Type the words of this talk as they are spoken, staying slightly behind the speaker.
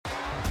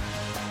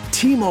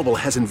T-Mobile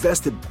has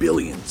invested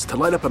billions to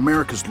light up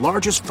America's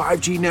largest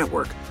 5G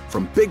network,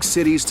 from big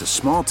cities to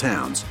small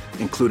towns,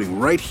 including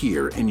right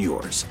here in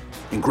yours.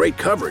 And great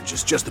coverage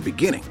is just the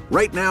beginning.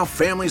 Right now,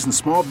 families and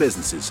small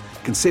businesses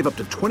can save up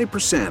to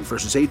 20%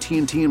 versus AT&T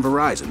and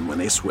Verizon when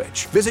they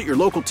switch. Visit your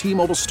local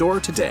T-Mobile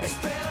store today.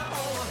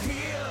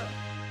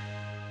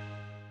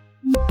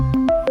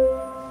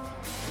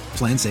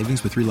 Plan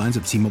savings with 3 lines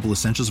of T-Mobile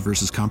Essentials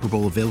versus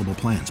comparable available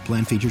plans.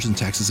 Plan features and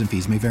taxes and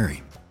fees may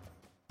vary.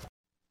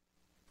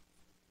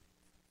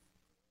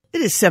 It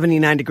is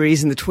 79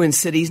 degrees in the Twin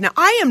Cities. Now,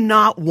 I am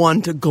not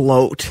one to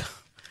gloat.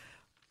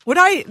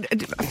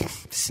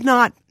 It's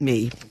not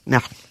me, no.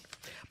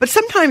 But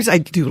sometimes I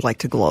do like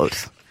to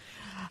gloat.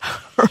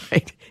 All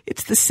right.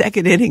 It's the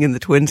second inning in the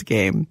Twins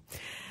game.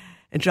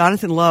 And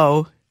Jonathan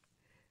Lowe,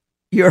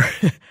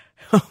 is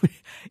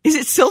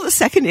it still the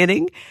second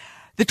inning?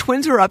 The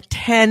Twins are up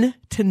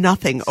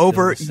 10-0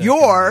 over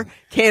your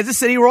Kansas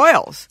City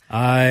Royals.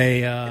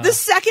 The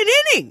second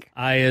inning.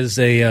 As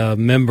a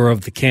member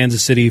of the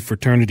Kansas City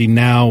fraternity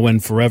now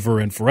and forever,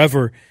 and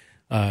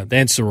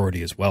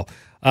sorority as well,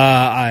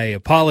 I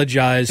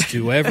apologize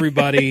to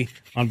everybody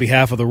on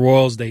behalf of the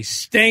Royals. They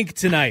stink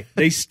tonight.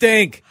 They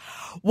stink.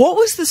 What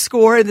was the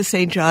score in the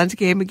St. John's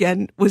game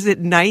again? Was it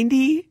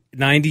 90?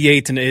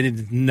 98 to it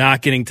is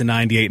not getting to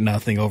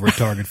 98-0 over at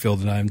Target Field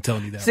tonight. I'm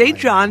telling you that. St.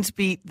 John's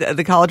beat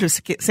the College of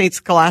St.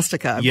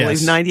 Scholastica, I believe,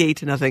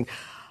 98-0.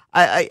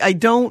 I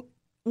don't.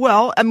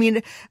 Well, I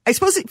mean, I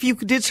suppose if you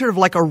did sort of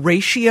like a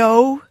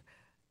ratio,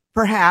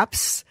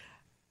 perhaps.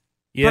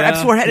 Yeah,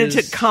 perhaps we're headed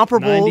to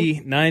comparable.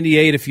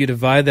 98, if you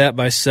divide that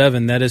by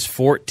 7, that is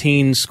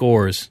 14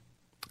 scores,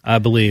 I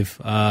believe.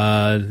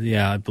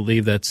 I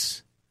believe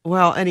that's.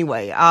 Well,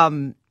 anyway.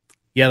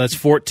 Yeah, that's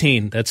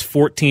 14. That's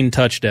 14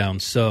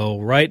 touchdowns. So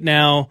right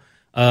now,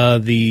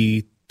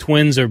 the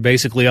Twins are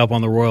basically up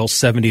on the Royals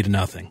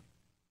 70-0.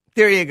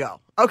 There you go.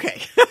 Okay.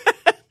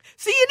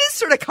 See, it is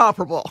sort of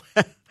comparable.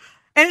 And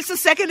it's the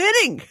second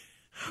inning.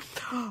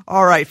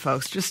 All right,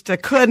 folks. Just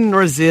couldn't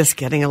resist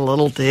getting a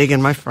little dig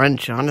in my friend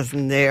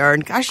Jonathan there.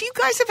 And gosh, you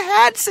guys have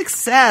had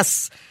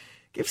success.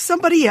 Give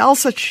somebody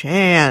else a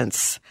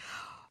chance.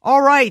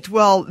 All right.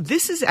 Well,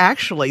 this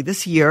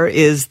year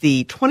is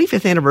the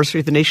 25th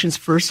anniversary of the nation's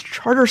first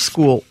charter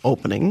school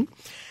opening.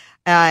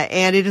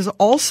 And it is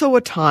also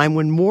a time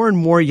when more and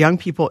more young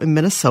people in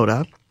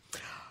Minnesota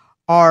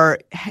are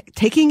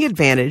taking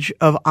advantage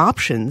of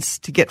options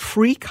to get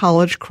free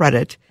college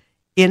credit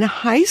in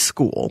high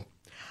school.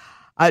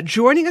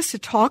 Joining us to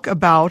talk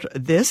about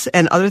this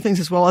and other things,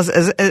 as well as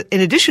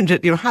in addition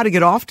to how to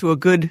get off to a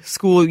good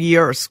school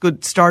year or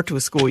good start to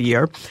a school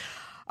year,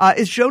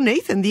 is Joe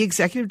Nathan, the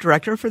Executive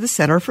Director for the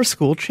Center for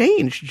School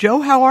Change. Joe,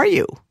 how are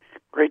you?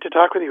 Great to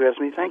talk with you,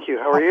 Esme. Thank you.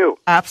 How are you?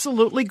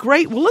 Absolutely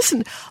great. Well,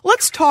 listen,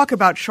 let's talk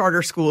about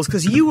charter schools,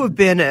 because you have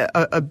been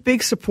a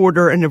big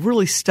supporter and have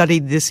really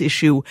studied this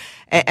issue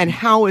and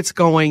how it's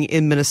going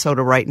in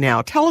Minnesota right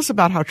now. Tell us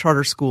about how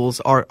charter schools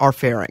are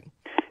faring.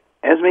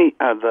 Esme,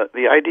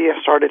 the idea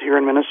started here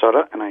in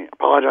Minnesota, and I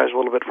apologize a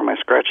little bit for my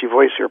scratchy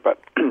voice here, but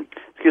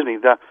excuse me.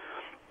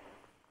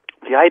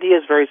 The idea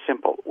is very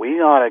simple.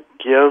 We ought to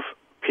give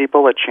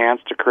people a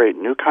chance to create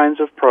new kinds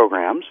of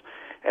programs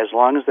as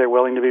long as they're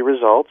willing to be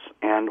results,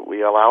 and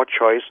we allow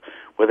choice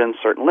within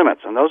certain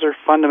limits. And those are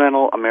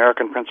fundamental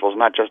American principles,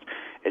 not just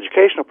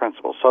educational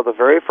principles. So the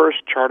very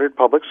first chartered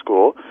public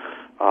school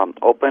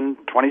opened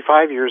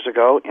 25 years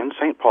ago in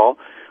St. Paul.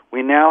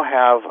 We now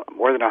have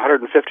more than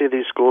 150 of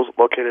these schools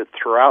located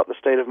throughout the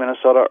state of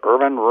Minnesota,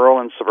 urban, rural,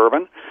 and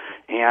suburban.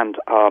 And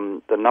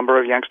the number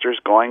of youngsters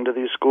going to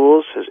these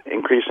schools is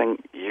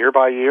increasing year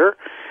by year.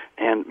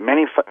 And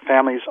many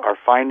families are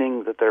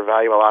finding that they're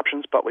valuable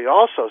options, but we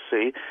also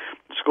see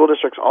school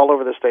districts all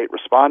over the state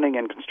responding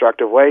in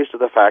constructive ways to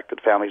the fact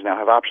that families now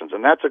have options.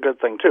 And that's a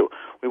good thing, too.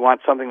 We want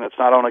something that's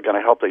not only going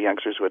to help the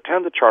youngsters who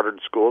attend the chartered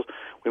schools,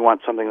 we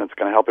want something that's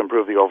going to help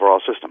improve the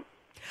overall system.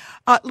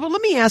 Well,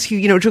 let me ask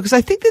you, Joe, because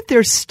I think that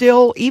there's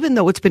still, even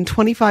though it's been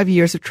 25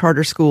 years of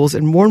charter schools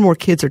and more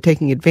kids are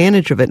taking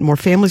advantage of it, more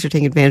families are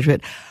taking advantage of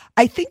it,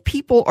 I think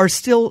people are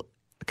still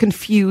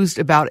confused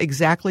about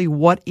exactly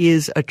what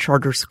is a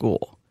charter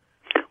school.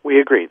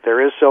 We agree.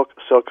 There is still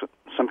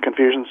some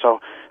confusion, so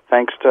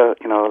thanks to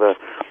the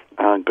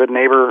good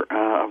neighbor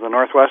of the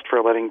Northwest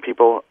for letting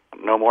people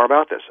know more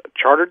about this. A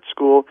chartered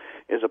school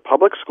is a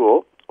public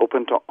school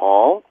open to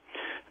all.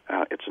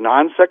 It's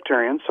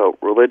non-sectarian, so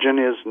religion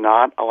is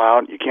not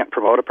allowed. You can't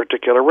promote a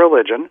particular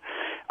religion,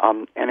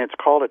 and it's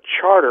called a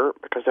charter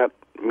because that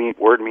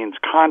word means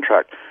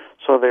contract.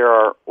 So there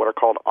are what are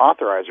called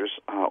authorizers,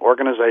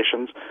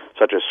 organizations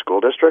such as school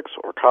districts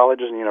or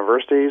colleges and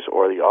universities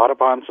or the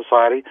Audubon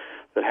Society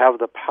that have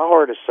the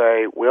power to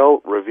say,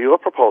 we'll review a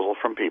proposal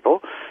from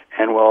people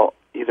and we'll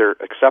either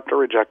accept or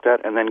reject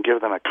that and then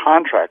give them a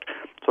contract.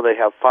 So they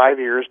have 5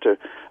 years to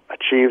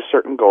achieve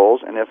certain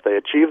goals, and if they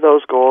achieve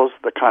those goals,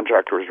 the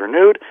contract is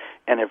renewed.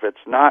 And if it's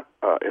not,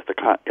 if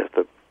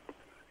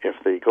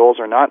the goals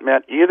are not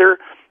met, either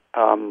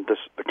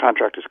the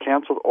contract is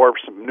canceled or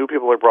some new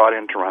people are brought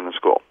in to run the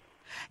school.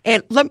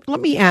 And let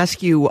me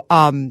ask you,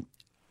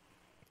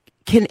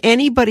 can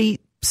anybody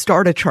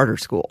start a charter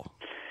school?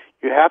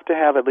 You have to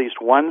have at least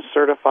one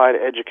certified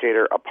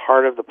educator a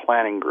part of the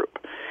planning group,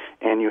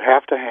 and you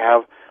have to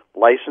have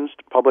licensed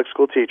public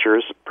school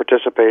teachers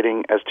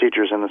participating as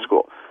teachers in the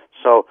school.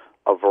 So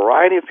a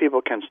variety of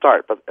people can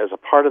start, but as a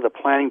part of the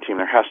planning team,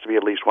 there has to be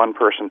at least one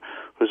person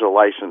who's a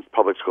licensed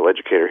public school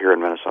educator here in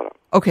Minnesota.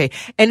 Okay,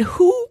 and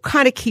who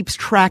kind of keeps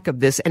track of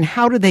this, and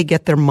how do they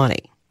get their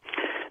money?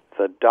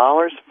 The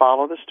dollars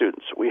follow the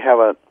students. We have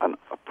a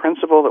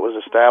principle that was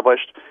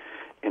established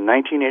in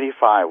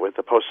 1985 with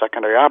the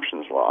post-secondary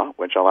options law,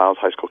 which allows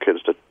high school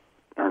kids to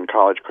earn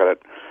college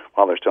credit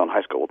while they're still in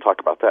high school. We'll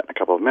talk about that in a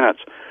couple of minutes.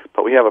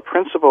 But we have a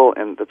principle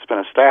that's been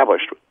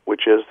established,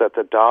 which is that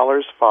the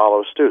dollars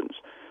follow students.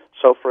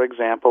 So, for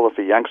example, if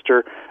a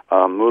youngster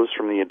moves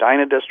from the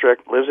Edina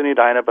district, lives in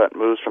Edina, but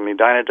moves from the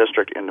Edina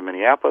district into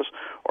Minneapolis,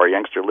 or a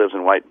youngster lives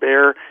in White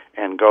Bear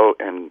and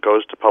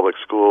goes to public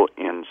school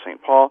in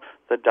St. Paul,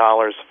 the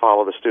dollars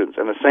follow the students.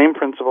 And the same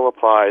principle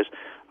applies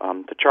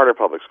to charter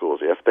public schools.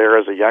 If there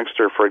is a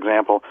youngster, for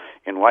example,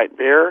 in White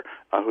Bear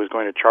who's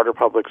going to charter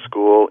public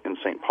school in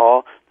St.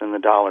 Paul, then the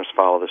dollars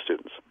follow the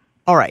students.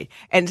 All right.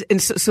 And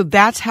so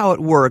that's how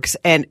it works.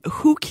 And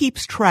who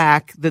keeps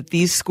track that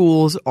these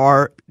schools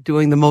are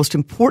doing the most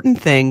important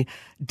thing,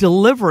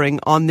 delivering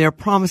on their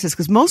promises?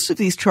 Because most of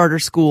these charter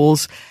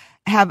schools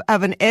have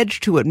an edge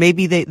to it.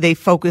 Maybe they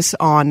focus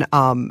on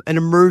an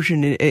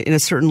immersion in a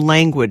certain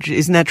language.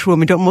 Isn't that true? I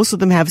mean, don't most of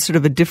them have sort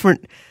of a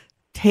different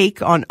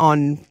take on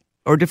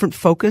or different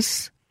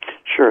focus?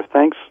 Sure.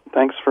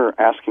 Thanks for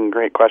asking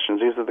great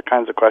questions. These are the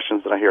kinds of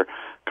questions that I hear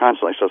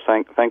constantly. So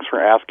thanks for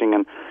asking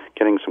and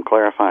getting some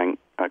clarifying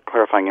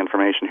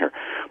information here.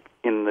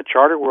 In the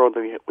charter world,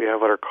 we have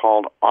what are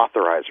called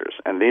authorizers,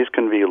 and these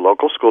can be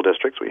local school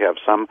districts. We have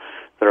some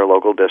that are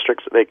local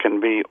districts. They can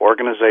be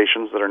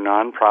organizations that are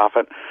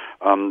nonprofit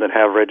that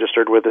have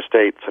registered with the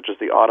state, such as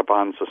the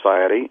Audubon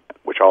Society,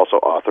 which also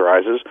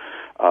authorizes,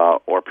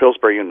 or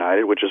Pillsbury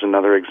United, which is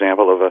another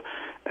example of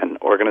an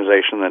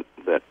organization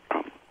that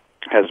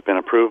has been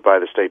approved by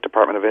the State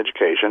Department of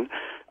Education,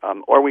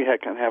 or we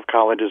can have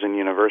colleges and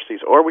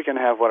universities, or we can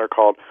have what are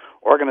called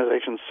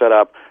organizations set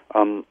up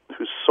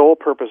whose sole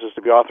purpose is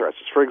to be authorized.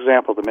 For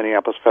example, the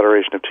Minneapolis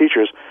Federation of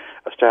Teachers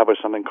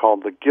established something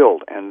called the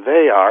Guild, and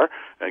they are,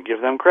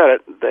 give them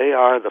credit, they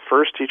are the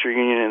first teacher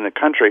union in the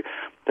country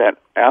that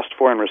asked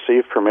for and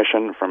received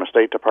permission from a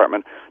State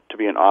Department to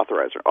be an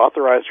authorizer.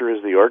 Authorizer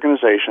is the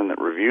organization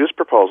that reviews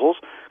proposals,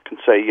 can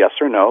say yes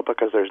or no,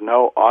 because there's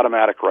no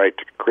automatic right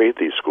to create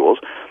these schools.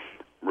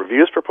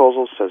 Reviews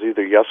proposals, says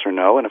either yes or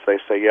no, and if they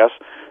say yes,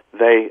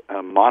 they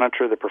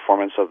monitor the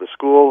performance of the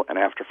school, and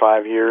after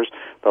 5 years,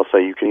 they'll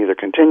say you can either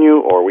continue,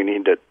 or we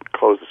need to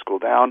close the school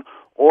down,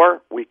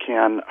 or we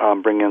can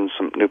bring in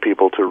some new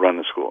people to run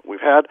the school. We've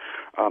had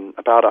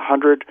about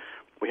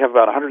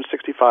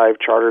 165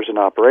 charters in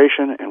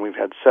operation, and we've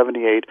had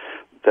 78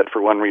 that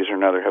for one reason or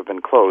another have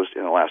been closed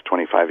in the last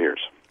 25 years.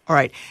 All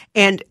right.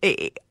 And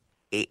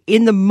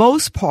in the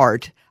most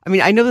part, I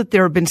mean, I know that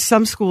there have been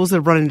some schools that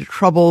have run into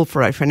trouble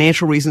for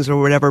financial reasons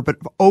or whatever, but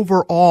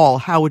overall,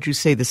 how would you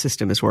say the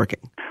system is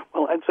working?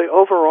 Well, I'd say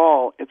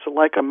overall, it's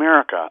like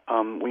America.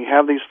 We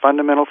have these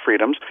fundamental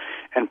freedoms,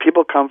 and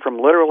people come from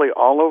literally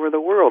all over the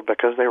world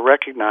because they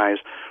recognize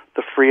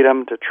the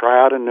freedom to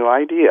try out a new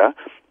idea.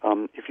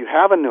 If you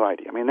have a new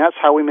idea, I mean, that's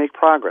how we make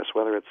progress,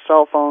 whether it's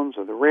cell phones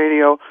or the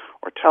radio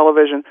or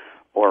television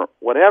or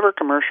whatever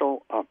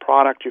commercial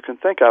product you can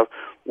think of.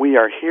 We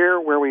are here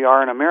where we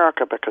are in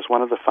America because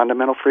one of the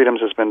fundamental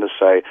freedoms has been to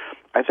say,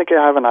 I think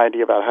I have an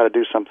idea about how to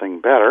do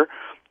something better,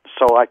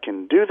 so I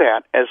can do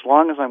that as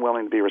long as I'm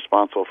willing to be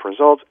responsible for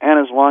results and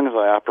as long as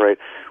I operate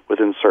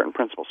within certain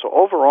principles. So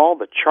overall,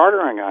 the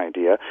chartering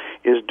idea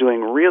is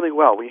doing really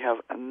well. We have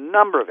a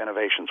number of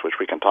innovations which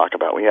we can talk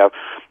about. We have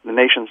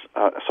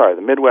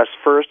the Midwest's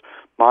first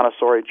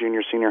Montessori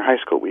junior senior high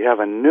school. We have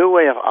a new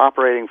way of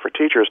operating for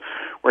teachers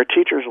where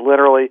teachers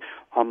literally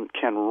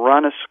can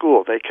run a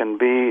school. They can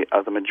be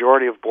the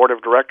majority of board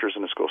of directors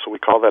in a school, so we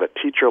call that a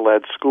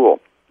teacher-led school.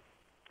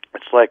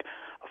 It's like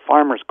a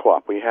farmer's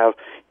co-op. We have,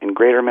 in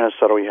greater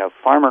Minnesota, we have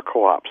farmer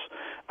co-ops.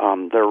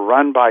 They're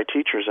run by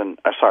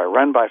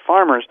run by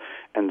farmers,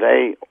 and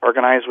they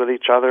organize with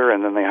each other,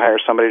 and then they hire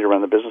somebody to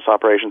run the business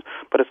operations,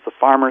 but it's the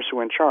farmers who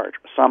are in charge.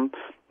 Some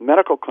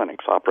medical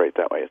clinics operate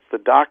that way. It's the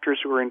doctors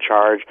who are in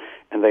charge,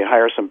 and they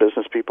hire some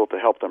business people to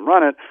help them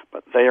run it,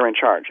 but they are in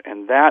charge.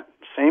 And that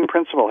same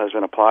principle has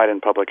been applied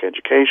in public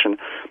education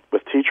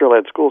with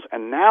teacher-led schools.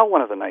 And now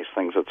one of the nice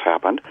things that's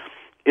happened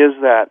is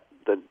that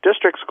the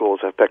district schools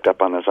have picked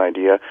up on this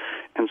idea,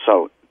 and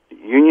so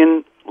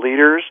union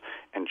leaders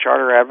and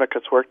charter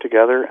advocates work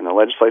together, and the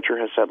legislature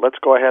has said, let's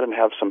go ahead and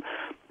have some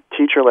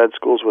teacher-led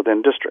schools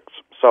within districts.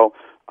 So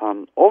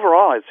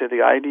overall, I'd say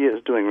the idea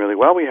is doing really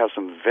well. We have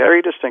some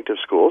very distinctive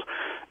schools,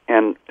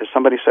 and as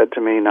somebody said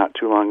to me not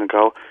too long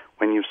ago,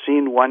 when you've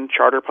seen one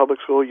charter public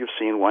school, you've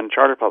seen one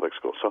charter public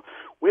school. So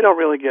we don't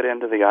really get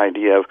into the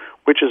idea of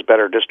which is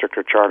better, district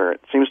or charter.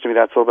 It seems to me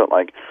that's a little bit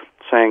like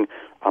saying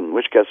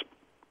which gets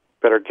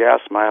better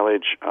gas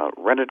mileage,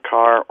 rented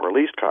car or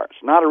leased car.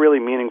 It's not a really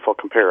meaningful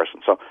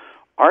comparison. So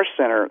our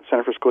Center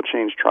for School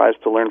Change, tries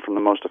to learn from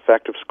the most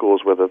effective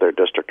schools, whether they're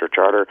district or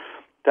charter.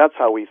 That's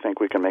how we think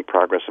we can make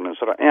progress in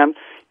Minnesota. And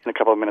in a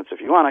couple of minutes, if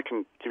you want, I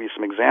can give you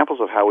some examples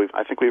of how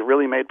I think we've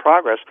really made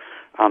progress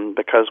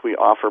because we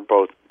offer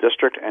both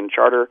district and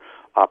charter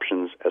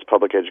options as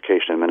public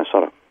education in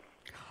Minnesota.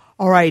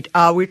 All right.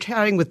 We're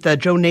chatting with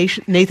Joe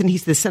Nathan.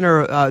 He's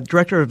the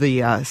director of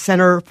the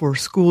Center for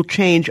School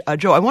Change.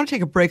 Joe, I want to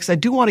take a break because I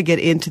do want to get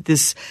into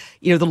this,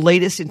 the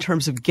latest in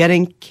terms of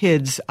getting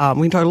kids.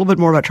 We can talk a little bit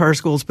more about charter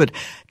schools, but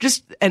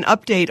just an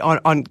update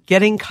on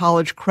getting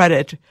college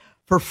credit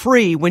for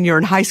free when you're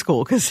in high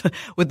school, because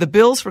with the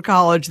bills for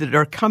college that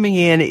are coming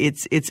in,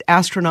 it's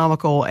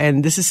astronomical,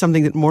 and this is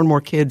something that more and more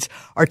kids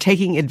are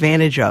taking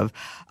advantage of.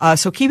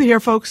 So keep it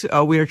here, folks.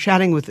 We are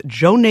chatting with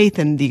Joe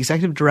Nathan, the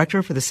executive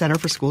director for the Center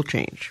for School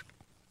Change.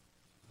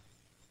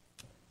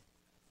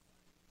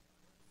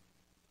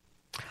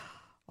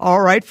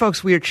 All right,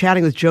 folks, we are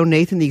chatting with Joe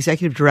Nathan, the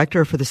executive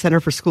director for the Center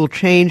for School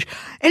Change.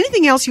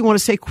 Anything else you want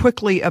to say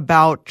quickly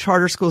about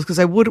charter schools? Because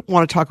I would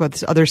want to talk about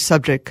this other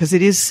subject because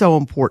it is so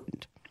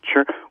important.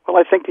 Sure. Well,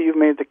 I think that you've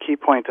made the key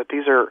point that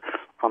these are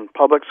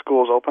public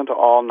schools open to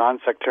all,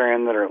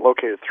 non-sectarian, that are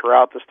located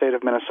throughout the state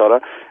of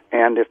Minnesota.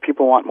 And if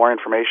people want more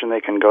information,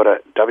 they can go to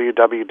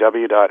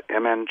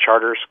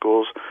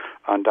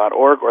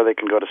www.mncharterschools.org or they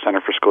can go to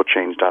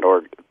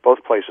centerforschoolchange.org.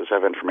 Both places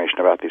have information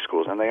about these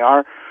schools, and they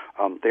are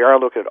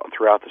located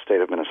throughout the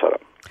state of Minnesota.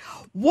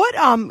 What,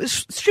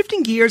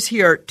 shifting gears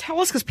here,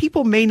 tell us, because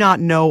people may not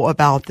know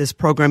about this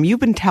program. You've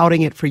been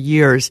touting it for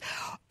years.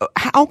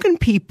 How can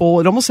people,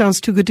 it almost sounds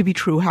too good to be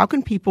true, how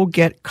can people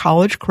get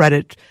college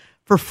credit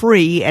for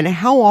free, and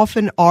how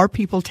often are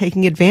people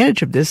taking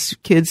advantage of this,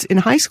 kids in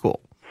high school?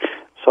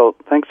 So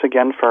thanks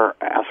again for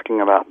asking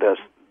about this.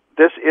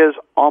 This is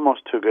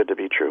almost too good to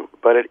be true,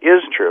 but it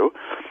is true.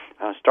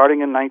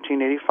 Starting in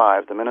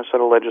 1985, the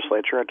Minnesota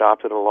legislature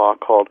adopted a law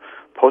called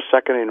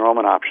Post-Secondary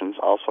Enrollment Options,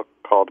 also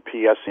called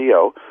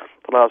PSEO,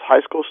 that allows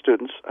high school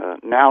students,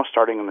 now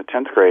starting in the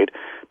 10th grade,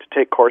 to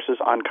take courses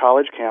on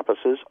college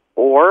campuses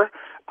or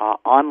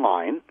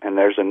online, and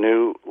there's a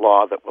new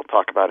law that we'll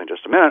talk about in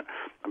just a minute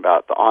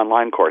about the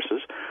online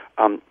courses,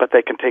 but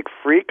they can take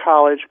free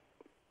college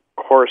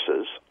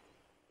courses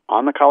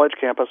on the college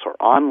campus or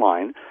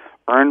online,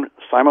 earn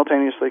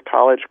simultaneously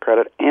college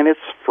credit, and it's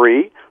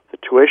free. The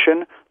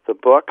tuition, the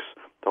books,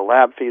 the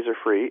lab fees are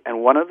free,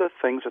 and one of the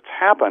things that's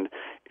happened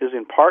is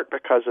in part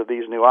because of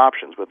these new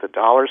options with the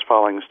dollars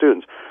following the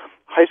students.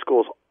 High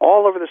schools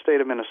all over the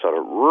state of Minnesota,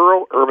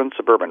 rural, urban,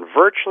 suburban,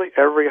 virtually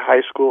every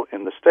high school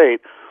in the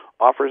state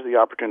offers the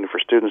opportunity for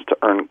students to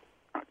earn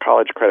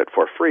college credit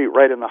for free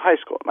right in the high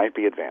school. It might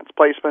be advanced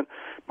placement,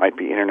 might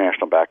be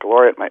international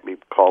baccalaureate, might be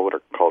called what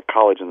are called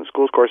college in the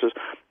schools courses.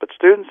 But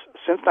students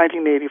since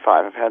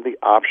 1985 have had the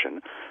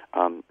option,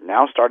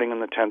 now starting in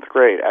the 10th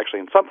grade,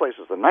 actually in some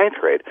places the 9th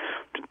grade,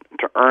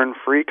 to earn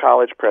free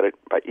college credit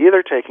by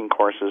either taking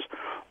courses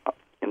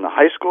in the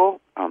high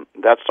school,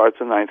 that starts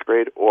in 9th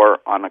grade, or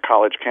on a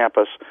college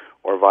campus,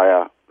 or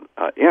via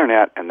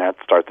internet, and that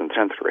starts in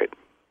 10th grade.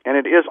 And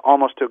it is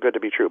almost too good to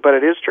be true, but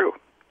it is true.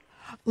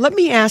 Let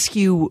me ask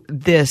you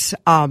this: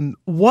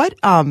 what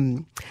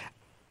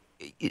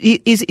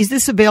is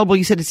this available?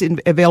 You said it's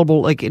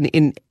available like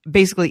in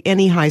basically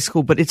any high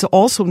school, but it's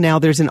also now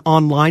there's an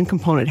online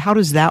component. How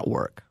does that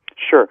work?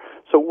 Sure.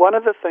 So one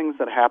of the things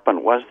that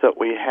happened was that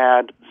we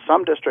had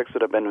some districts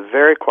that have been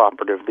very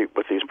cooperative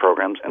with these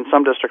programs, and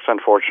some districts,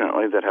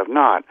 unfortunately, that have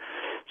not.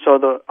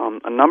 So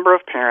a number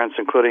of parents,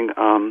 including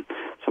some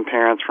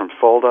parents from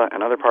Fulda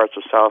and other parts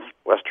of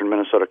southwestern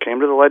Minnesota, came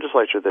to the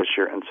legislature this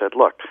year and said,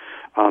 look,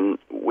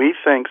 we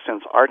think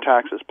since our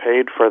taxes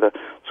paid for the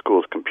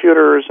school's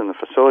computers and the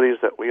facilities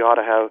that we ought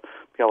to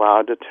be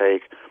allowed to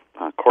take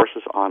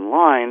courses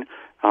online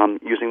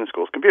using the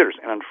school's computers.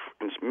 And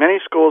many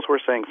schools were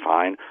saying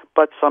fine,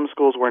 but some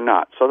schools were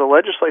not. So the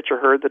legislature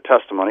heard the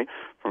testimony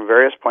from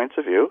various points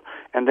of view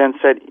and then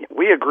said,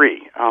 we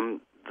agree.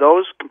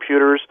 Those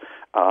computers,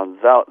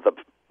 the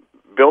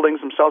buildings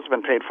themselves have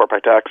been paid for by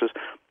taxes.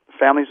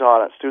 Students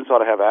ought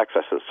to have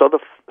access to. So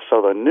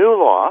the new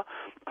law,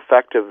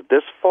 effective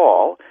this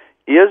fall,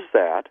 is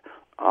that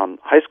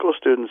high school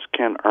students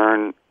can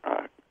earn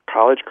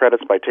college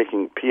credits by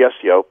taking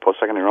PSEO,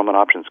 post-secondary enrollment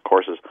options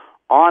courses,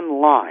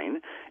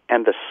 online,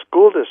 and the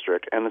school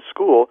district and the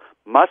school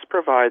must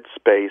provide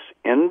space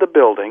in the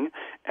building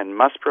and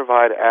must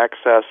provide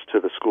access to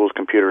the school's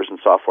computers and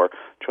software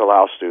to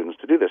allow students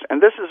to do this.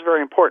 And this is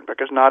very important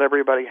because not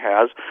everybody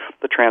has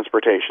the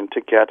transportation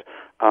to get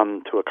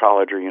to a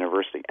college or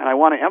university. And I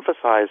want to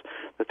emphasize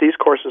that these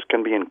courses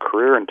can be in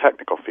career and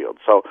technical fields.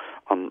 So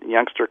a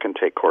youngster can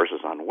take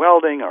courses on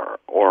welding or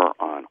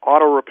on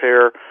auto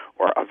repair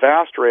or a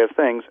vast array of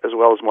things, as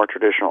well as more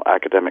traditional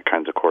academic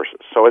kinds of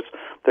courses. So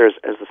there's,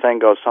 as the saying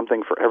goes,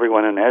 something for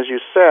everyone. And as you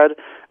said,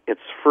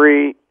 it's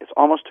free. It's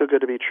almost too good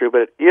to be true,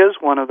 but it is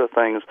one of the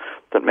things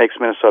that makes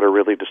Minnesota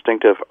really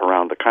distinctive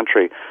around the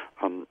country.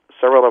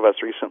 Several of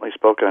us recently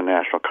spoke at a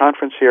national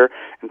conference here,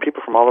 and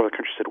people from all over the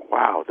country said,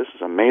 wow, this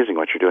is amazing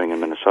what you're doing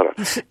in Minnesota.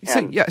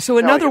 So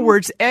in other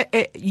words,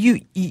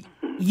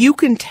 you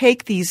can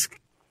take these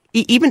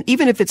even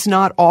if it's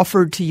not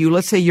offered to you,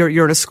 let's say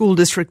you're in a school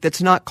district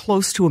that's not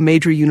close to a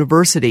major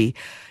university,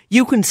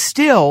 you can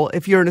still,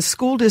 if you're in a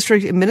school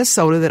district in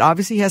Minnesota that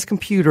obviously has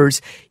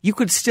computers, you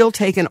could still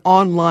take an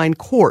online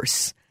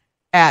course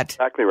at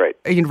exactly right.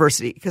 a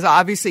university. Because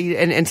obviously,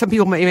 and some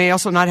people may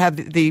also not have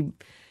the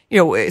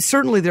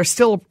certainly there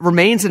still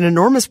remains an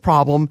enormous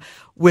problem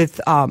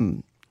with,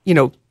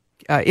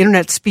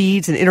 internet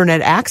speeds and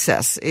internet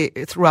access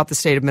throughout the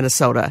state of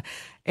Minnesota.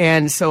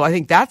 And so I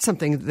think that's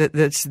something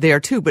that's there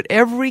too. But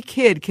every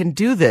kid can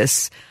do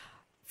this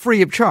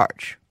free of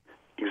charge.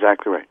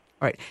 Exactly right.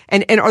 Right.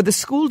 And are the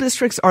school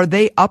districts, are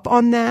they up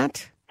on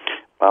that?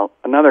 Well,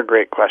 another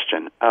great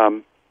question.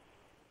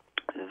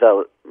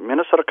 The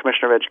Minnesota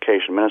Commissioner of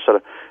Education,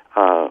 Minnesota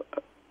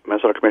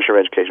Commissioner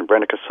of Education,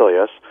 Brenda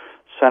Casilius,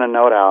 sent a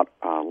note out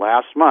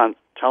last month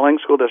telling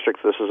school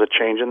districts this is a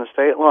change in the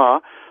state law.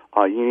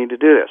 You need to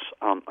do this.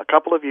 A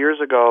couple of years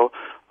ago,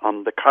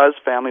 because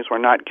families were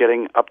not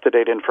getting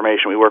up-to-date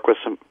information, we work with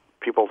some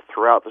people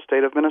throughout the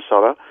state of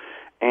Minnesota,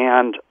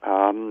 and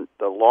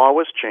the law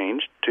was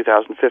changed,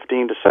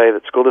 2015, to say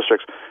that school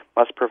districts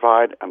must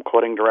provide, I'm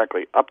quoting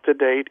directly,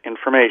 up-to-date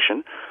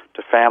information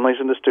to families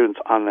and to students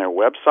on their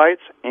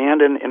websites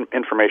and in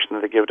information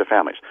that they give to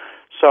families.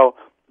 So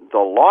the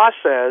law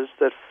says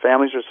that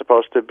families are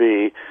supposed to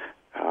be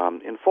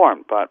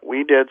informed, but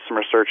we did some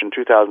research in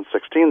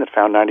 2016 that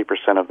found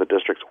 90% of the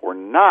districts were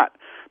not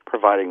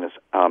providing this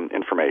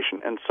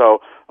information. And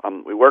so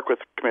we worked with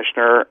the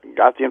commissioner,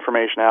 got the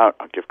information out.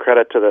 I'll give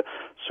credit to the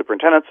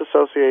Superintendents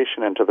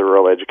Association and to the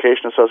Rural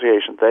Education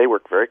Association. They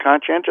were very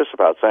conscientious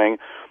about saying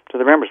to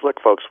the members, look,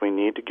 folks, we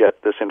need to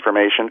get this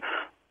information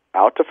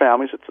out to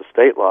families. It's a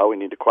state law. We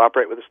need to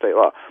cooperate with the state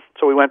law.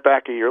 So we went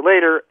back a year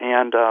later,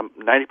 and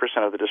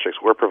 90% of the districts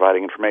were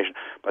providing information.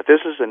 But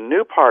this is a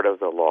new part of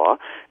the law,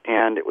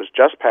 and it was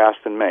just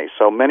passed in May.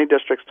 So many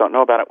districts don't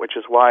know about it, which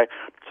is why I'm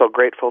so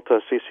grateful to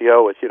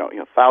CCO with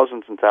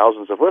thousands and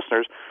thousands of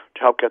listeners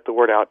to help get the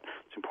word out.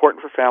 It's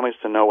important for families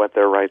to know what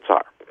their rights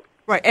are.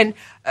 Right, and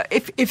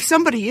if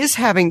somebody is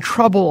having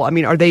trouble, I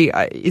mean, are they?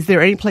 Is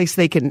there any place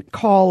they can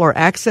call or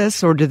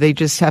access, or do they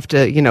just have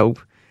to,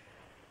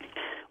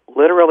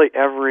 Literally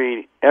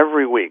every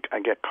week I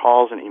get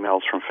calls and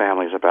emails from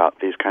families about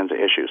these kinds of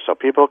issues. So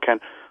people can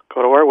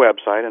go to our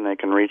website and they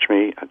can reach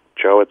me at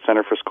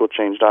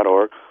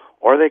joe@centerforschoolchange.org,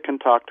 or they can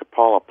talk to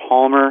Paula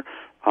Palmer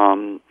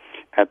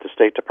at the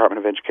State Department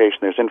of Education.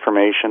 There's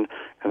information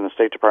in the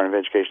State Department of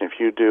Education. If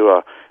you do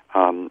a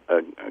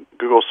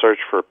Google search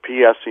for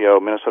PSEO,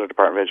 Minnesota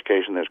Department of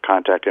Education, there's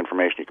contact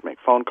information. You can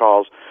make phone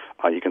calls.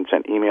 You can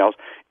send emails.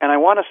 And I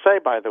want to say,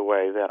 by the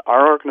way, that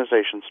our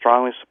organization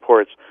strongly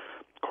supports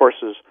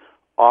courses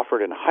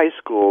offered in high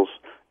schools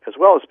as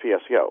well as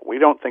PSEO. We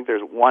don't think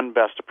there's one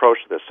best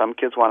approach to this. Some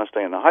kids want to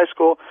stay in the high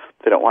school.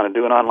 They don't want to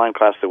do an online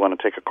class. They want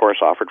to take a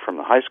course offered from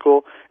the high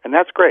school, and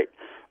that's great.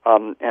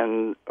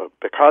 And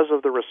because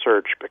of the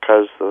research,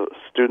 because the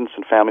students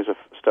and families have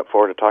stepped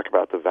forward to talk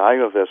about the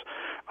value of this,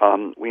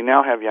 we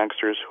now have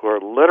youngsters who are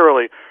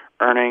literally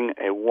earning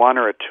a 1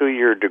 or a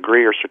 2-year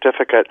degree or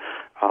certificate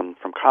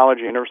from college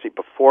or university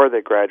before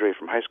they graduate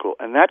from high school,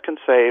 and that can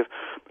save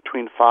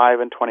between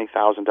 $5,000 and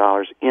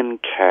 $20,000 in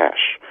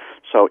cash.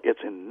 So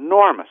it's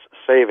enormous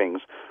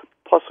savings.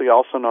 Plus, we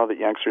also know that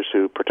youngsters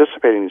who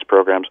participate in these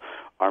programs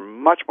are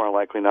much more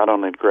likely not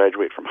only to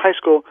graduate from high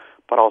school,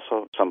 but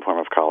also some form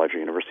of college or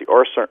university,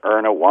 or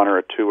earn a 1 or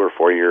a 2 or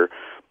 4 year,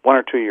 1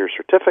 or 2 year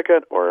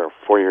certificate or a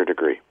 4-year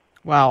degree.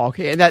 Wow.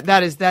 Okay,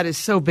 that is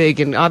so big,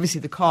 and obviously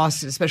the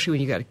cost, especially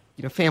when you got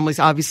families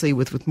obviously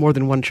with more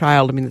than one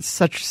child. I mean, it's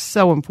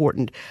so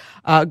important.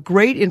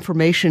 Great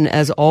information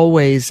as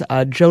always,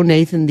 Joe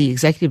Nathan, the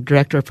executive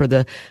director for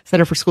the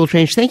Center for School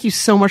Change. Thank you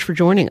so much for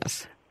joining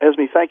us.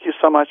 Esme, thank you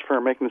so much for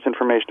making this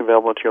information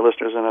available to your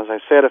listeners. And as I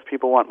said, if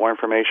people want more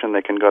information,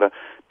 they can go to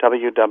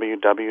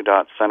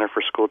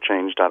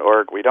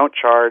www.centerforschoolchange.org. We don't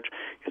charge.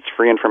 It's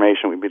free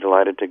information. We'd be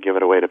delighted to give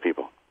it away to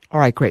people.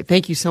 All right, great.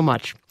 Thank you so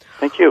much.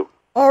 Thank you.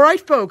 All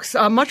right, folks,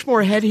 much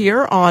more ahead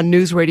here on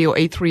News Radio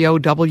 830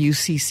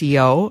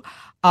 WCCO.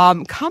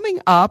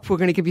 Coming up, we're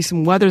going to give you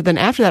some weather. Then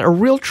after that, a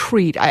real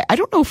treat. I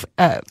don't know if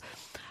a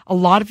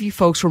lot of you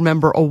folks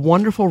remember a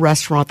wonderful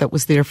restaurant that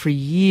was there for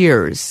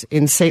years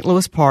in St.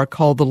 Louis Park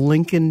called the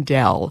Lincoln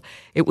Dell.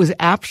 It was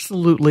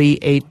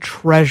absolutely a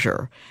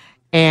treasure.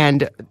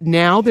 And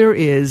now there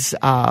is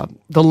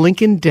the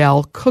Lincoln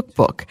Dell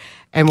cookbook.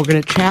 And we're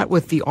going to chat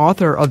with the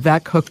author of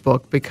that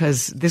cookbook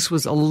because this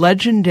was a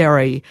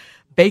legendary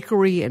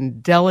bakery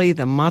and deli.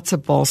 The matzo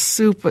ball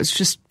soup was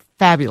just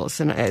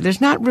fabulous, and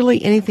there's not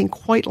really anything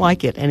quite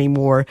like it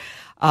anymore.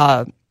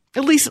 At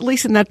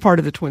least in that part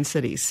of the Twin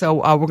Cities. So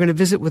we're going to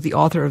visit with the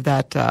author of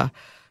that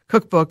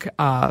cookbook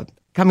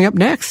coming up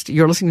next.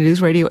 You're listening to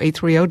News Radio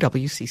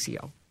 830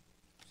 WCCO.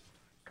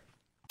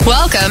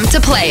 Welcome to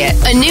Play It,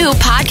 a new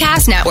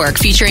podcast network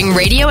featuring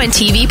radio and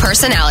TV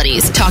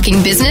personalities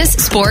talking business,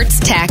 sports,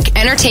 tech,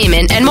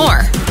 entertainment, and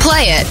more.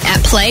 Play it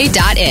at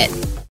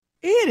play.it.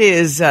 It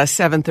is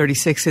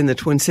 7:36 in the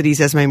Twin Cities.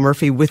 Esme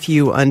Murphy with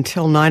you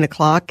until 9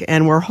 o'clock,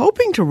 and we're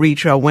hoping to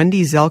reach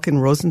Wendy Zelkin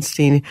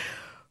Rosenstein,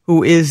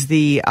 who is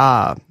the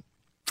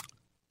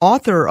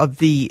author of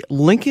the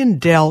Lincoln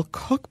Dell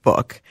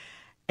Cookbook.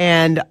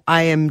 And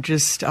I am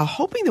just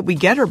hoping that we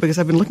get her because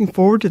I've been looking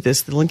forward to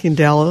this. The Lincoln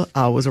Dell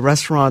was a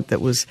restaurant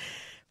that was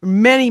for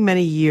many,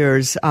 many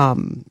years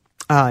in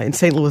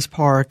St. Louis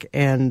Park.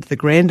 And the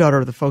granddaughter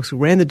of the folks who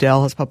ran the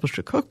Dell has published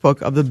a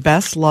cookbook of the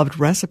best loved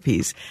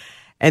recipes.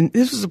 And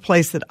this was a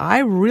place that I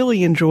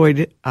really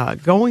enjoyed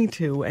going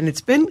to. And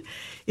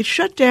it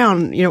shut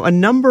down, a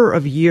number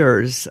of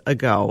years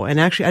ago. And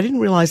actually, I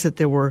didn't realize that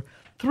there were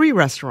 3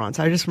 restaurants.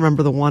 I just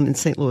remember the one in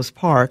St. Louis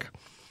Park.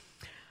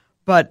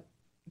 But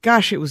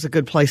gosh, it was a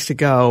good place to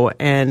go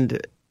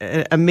and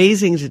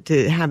amazing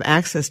to have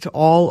access to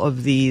all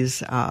of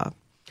these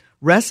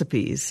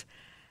recipes.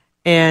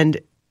 And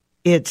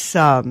it's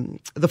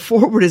the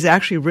foreword is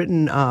actually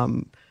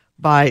written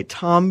by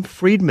Tom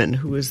Friedman,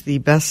 who is the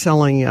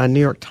best-selling New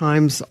York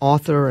Times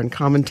author and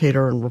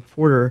commentator and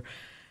reporter.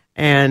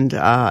 And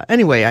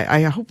anyway,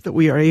 I hope that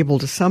we are able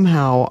to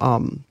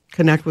somehow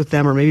connect with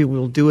them, or maybe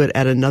we'll do it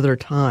at another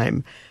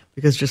time,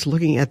 because just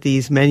looking at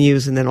these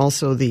menus and then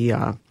also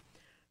the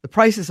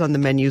prices on the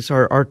menus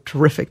are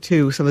terrific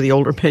too. Some of the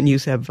older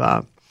menus have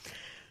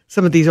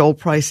some of these old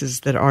prices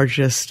that are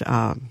just,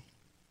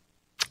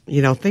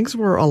 things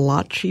were a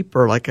lot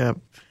cheaper, like a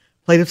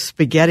plate of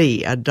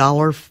spaghetti,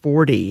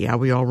 $1.40.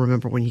 We all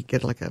remember when you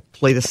get like a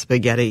plate of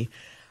spaghetti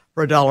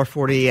for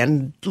 $1.40.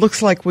 And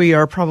looks like we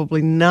are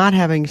probably not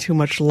having too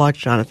much luck,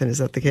 Jonathan. Is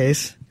that the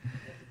case?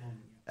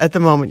 At the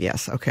moment,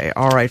 yes. Okay.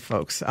 All right,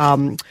 folks.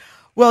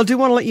 Well, I do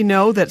want to let you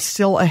know that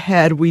still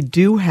ahead, we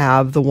do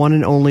have the one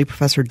and only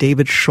Professor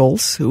David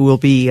Schultz, who will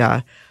be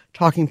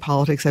talking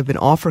politics. I've been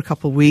off for a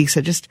couple of weeks.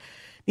 I just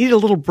needed a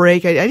little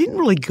break. I didn't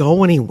really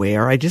go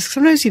anywhere.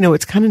 Sometimes,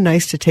 it's kind of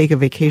nice to take a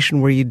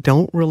vacation where you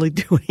don't really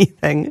do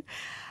anything.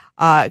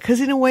 Because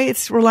in a way,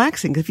 it's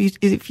relaxing. If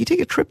you take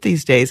a trip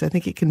these days, I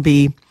think it can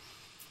be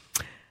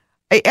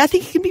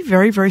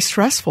very, very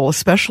stressful,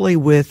 especially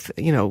with,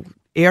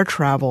 air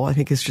travel. I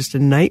think is just a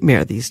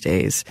nightmare these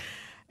days.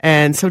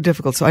 And so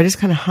difficult. So I just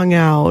kind of hung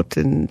out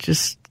and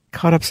just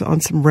caught up on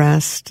some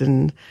rest.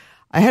 And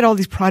I had all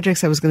these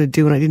projects I was going to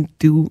do, and I didn't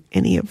do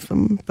any of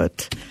them.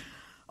 But,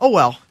 oh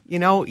well,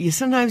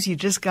 sometimes you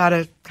just got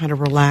to kind of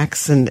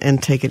relax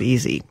and take it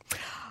easy.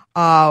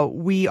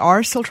 We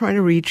are still trying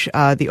to reach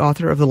the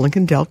author of the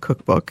Lincoln Dell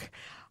Cookbook,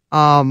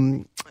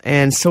 and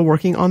still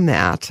working on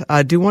that.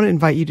 I do want to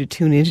invite you to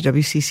tune in to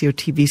WCCO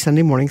TV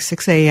Sunday morning,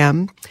 6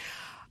 a.m.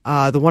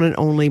 The one and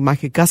only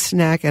Micah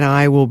Gustenak and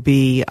I will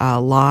be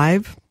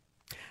live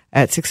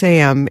at 6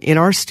 a.m. in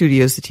our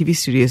studios, the TV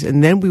studios,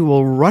 and then we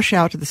will rush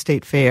out to the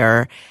State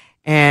Fair,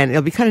 and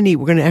it'll be kind of neat.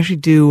 We're going to actually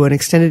do an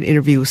extended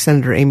interview with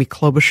Senator Amy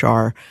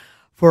Klobuchar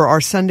for our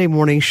Sunday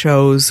morning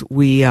shows.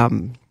 We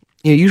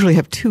usually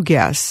have 2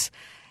 guests,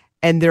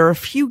 and there are a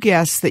few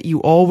guests that you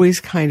always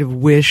kind of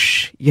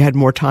wish you had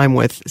more time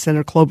with.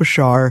 Senator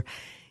Klobuchar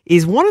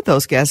is one of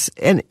those guests,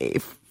 and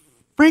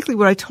frankly,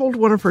 what I told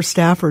one of her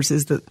staffers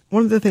is that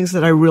one of the things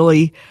that I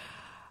really,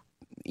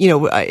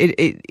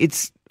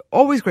 it's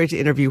always great to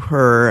interview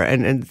her.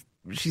 And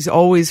she's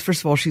always,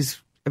 first of all,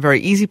 she's a very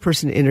easy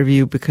person to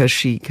interview because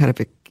she kind of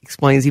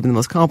explains even the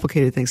most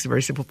complicated things in a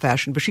very simple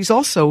fashion. But she's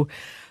also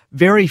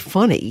very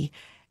funny.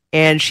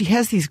 And she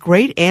has these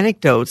great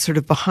anecdotes, sort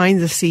of behind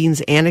the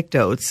scenes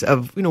anecdotes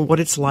of, what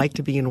it's like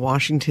to be in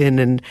Washington,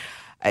 and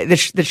that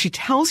she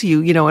tells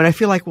you, and I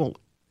feel like, well,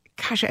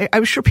 gosh,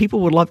 I'm sure people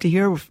would love to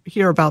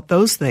hear about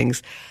those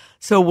things.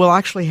 So we'll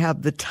actually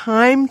have the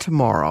time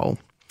tomorrow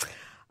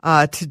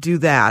to do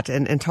that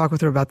and talk with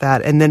her about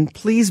that. And then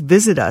please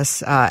visit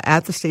us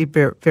at the State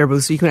Fair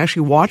booth so you can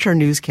actually watch our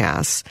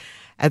newscasts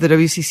at the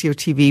WCCO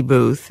TV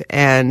booth.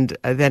 And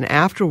then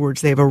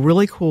afterwards, they have a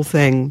really cool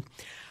thing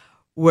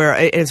where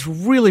it's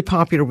really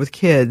popular with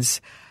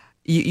kids.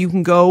 You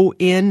can go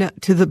in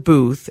to the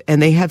booth, and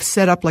they have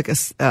set up like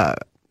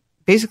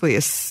basically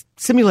a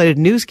simulated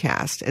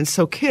newscast. And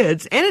so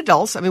kids and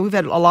adults, we've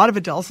had a lot of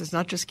adults, it's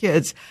not just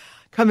kids,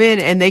 come in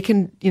and they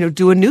can,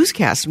 do a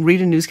newscast and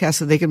read a newscast,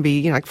 so they can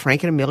be, like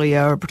Frank and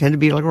Amelia, or pretend to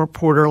be like a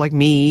reporter like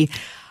me,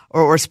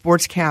 or a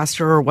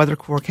sportscaster or weather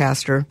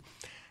forecaster.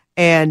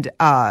 And,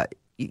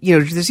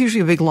 there's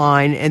usually a big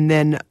line. And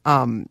then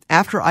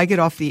after I get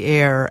off the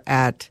air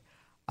at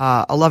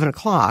 11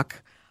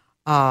 o'clock,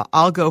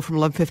 I'll go from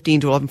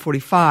 11:15 to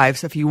 11:45.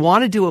 So if you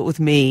want to do it with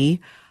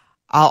me,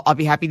 I'll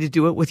be happy to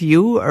do it with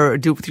you, or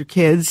do it with your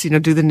kids,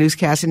 do the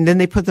newscast. And then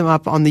they put them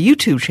up on the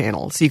YouTube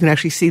channel, so you can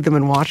actually see them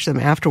and watch them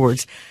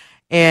afterwards.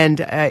 And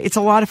it's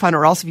a lot of fun.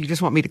 Or else if you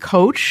just want me to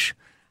coach,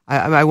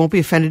 I won't be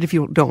offended if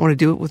you don't want to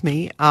do it with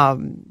me.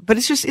 But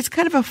it's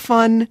kind of a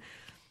fun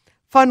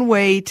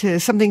way to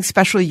something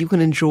special you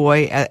can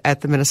enjoy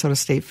at the Minnesota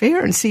State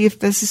Fair, and see if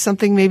this is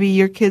something maybe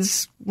your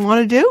kids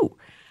want to do.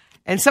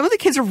 And some of the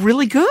kids are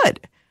really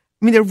good.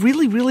 They're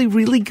really, really,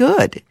 really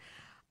good.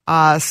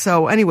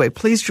 So anyway,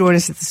 please join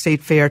us at the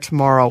State Fair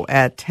tomorrow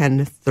at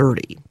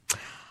 10:30.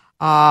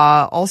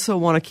 Also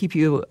want to keep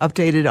you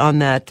updated on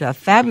that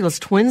fabulous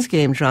Twins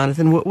game,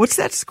 Jonathan. What's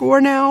that score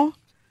now?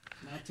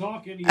 Not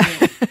talking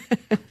to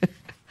you.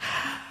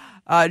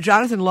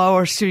 Jonathan Lowe,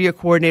 our studio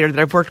coordinator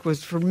that I've worked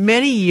with for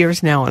many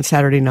years now on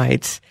Saturday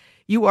nights.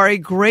 You are a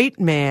great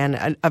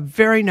man, a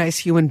very nice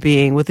human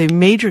being with a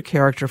major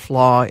character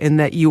flaw in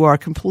that you are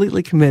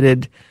completely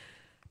committed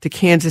to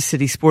Kansas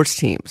City sports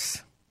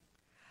teams.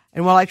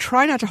 And while I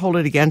try not to hold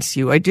it against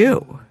you, I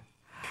do.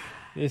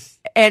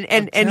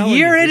 And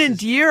year in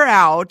and year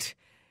out,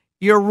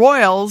 your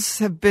Royals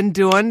have been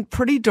doing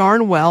pretty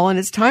darn well, and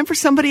it's time for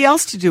somebody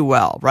else to do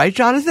well, right,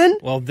 Jonathan?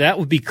 Well, that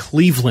would be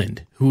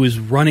Cleveland, who is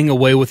running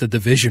away with the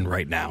division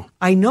right now.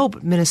 I know,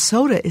 but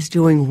Minnesota is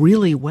doing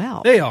really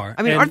well. They are.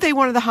 I mean, aren't they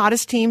one of the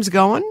hottest teams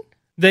going?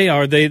 They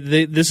are.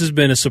 This has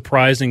been a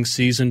surprising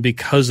season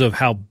because of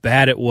how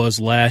bad it was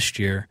last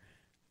year.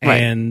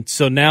 Right. And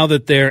so now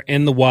that they're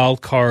in the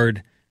wild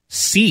card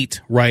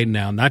seat right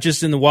now, not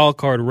just in the wild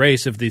card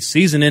race, if the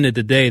season ended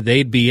today,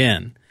 they'd be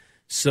in.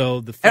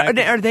 So the fact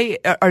are they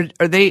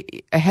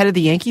ahead of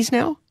the Yankees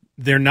now?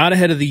 They're not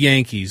ahead of the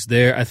Yankees.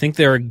 I think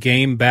they're a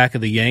game back of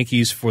the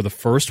Yankees for the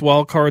first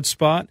wild card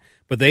spot.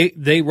 But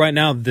they right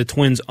now the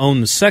Twins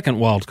own the second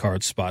wild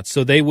card spot,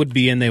 so they would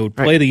be in. They would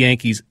play the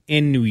Yankees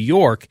in New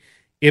York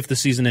if the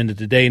season ended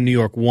today. New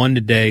York won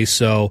today,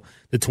 so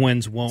the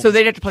Twins won't. So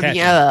they'd have to play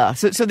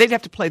so they'd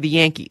have to play the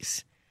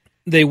Yankees.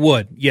 They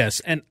would, yes,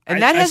 and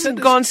that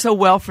hasn't gone so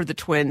well for the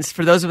Twins.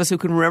 For those of us who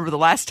can remember the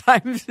last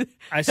time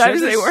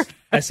they were.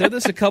 I said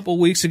this a couple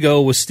weeks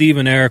ago with Steve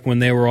and Eric when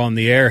they were on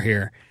the air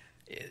here.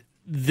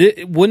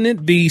 Wouldn't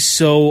it be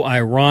so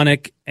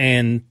ironic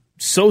and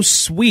so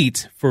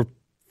sweet for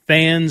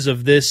fans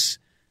of this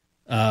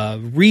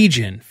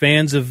region,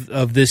 fans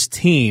of this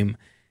team,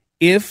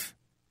 if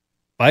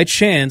by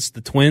chance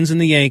the Twins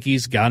and the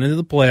Yankees got into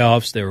the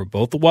playoffs? They were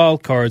both the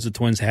wild cards. The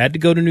Twins had to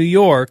go to New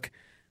York.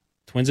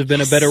 Twins have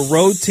been a better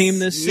road team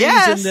this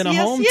season than a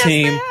home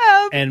team.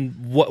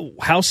 And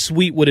how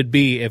sweet would it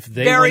be if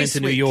they went into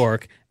New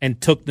York and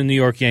took the New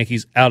York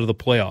Yankees out of the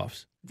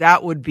playoffs?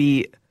 That would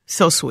be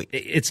so sweet.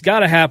 It's got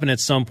to happen at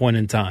some point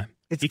in time.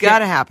 It's got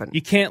to happen.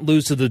 You can't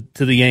lose to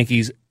the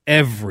Yankees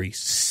every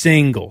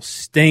single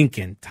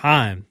stinking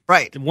time.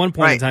 Right. At one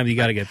point in time, you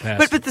got to get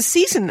past. But the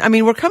season, I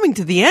mean, we're coming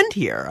to the end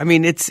here. I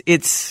mean, the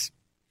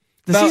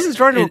season's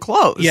drawing to a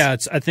close. Yeah,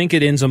 I think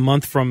it ends a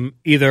month from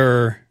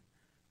either.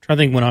 I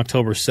think when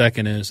October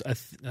 2nd is.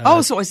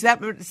 So it's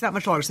not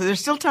much longer. So there's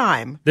still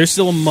time. There's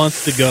still a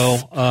month to go.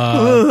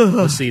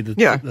 Let's see. The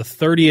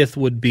 30th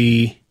would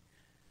be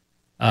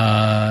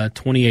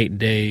 28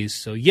 days.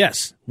 So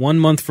yes, 1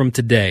 month from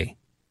today.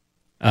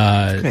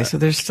 Okay, so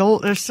there's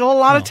still a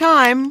lot of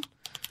time.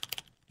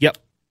 Yep.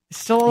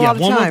 Still a lot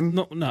of time.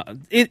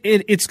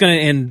 It's going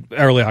to end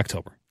early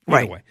October.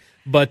 Right. Way.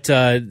 But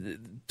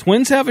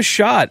Twins have a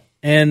shot.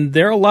 And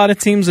there are a lot of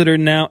teams that are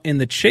now in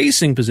the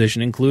chasing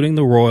position, including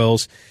the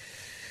Royals,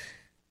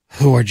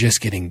 who are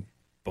just getting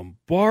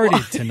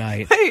bombarded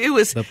tonight.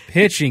 The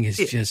pitching is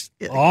just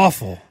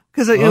awful.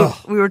 Because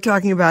we were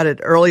talking about it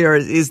earlier,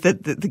 is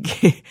that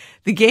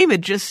the game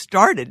had just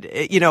started.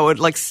 The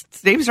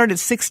game started at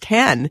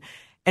 6:10,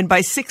 and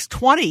by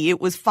 6:20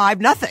 it was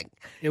 5-0.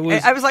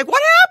 I was like,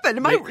 "What happened?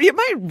 Am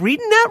I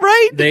reading that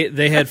right?"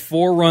 They had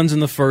 4 runs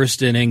in the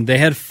first inning. They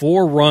had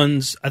 4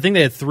 runs. I think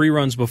they had 3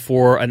 runs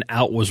before an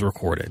out was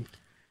recorded.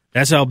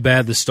 That's how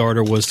bad the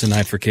starter was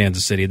tonight for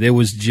Kansas City. It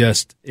was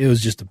just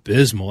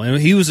abysmal.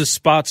 And he was a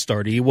spot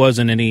starter. He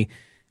wasn't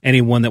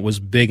anyone that was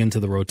big into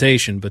the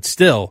rotation. But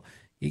still,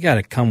 you got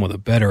to come with a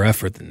better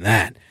effort than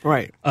that.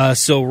 Right.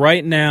 So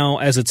right now,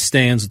 as it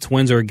stands, the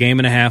Twins are a game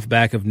and a half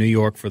back of New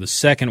York for the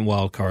second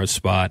wild card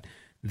spot.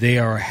 They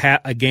are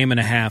a game and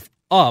a half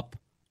up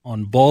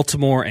on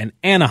Baltimore and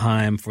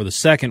Anaheim for the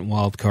second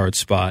wild card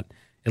spot.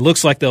 It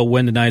looks like they'll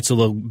win tonight, so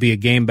they'll be a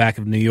game back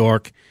of New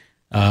York.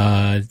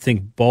 I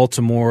think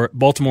Baltimore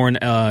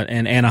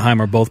and Anaheim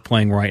are both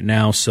playing right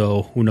now,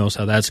 so who knows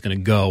how that's going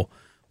to go.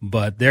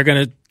 But they're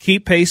going to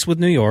keep pace with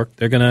New York.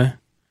 They're going to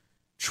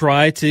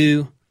try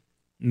to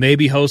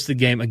maybe host the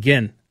game.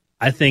 Again,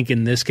 I think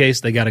in this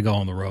case they got to go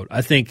on the road.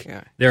 I think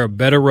they're a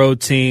better road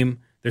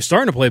team. They're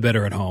starting to play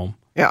better at home.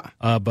 Yeah.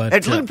 But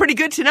it's looking pretty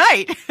good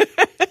tonight.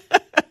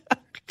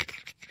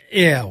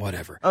 Yeah,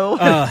 whatever.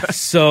 And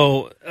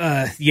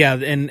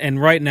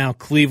right now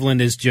Cleveland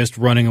is just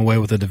running away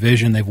with the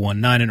division. They've won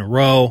 9 in a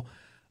row.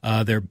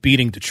 They're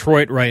beating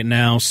Detroit right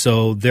now,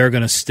 so they're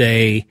going to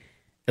stay,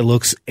 it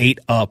looks, 8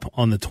 up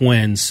on the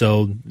Twins.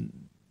 So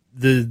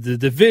the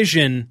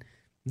division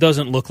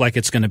doesn't look like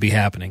it's going to be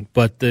happening,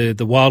 but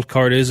the wild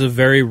card is a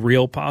very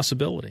real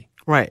possibility.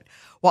 Right.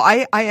 Well,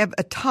 I have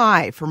a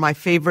tie for my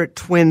favorite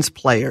Twins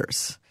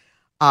players.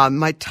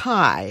 My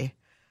tie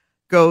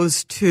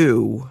goes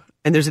to,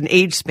 and there's an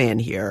age span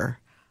here.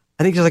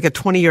 I think there's like a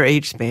 20-year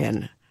age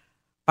span.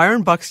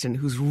 Byron Buxton,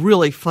 who's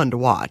really fun to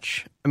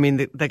watch. I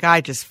mean, the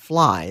guy just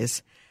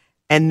flies.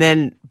 And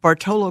then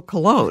Bartolo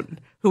Colon,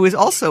 who is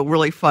also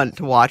really fun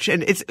to watch.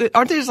 And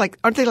aren't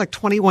they like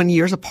 21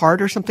 years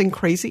apart or something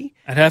crazy?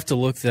 I'd have to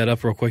look that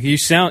up real quick.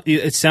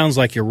 It sounds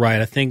like you're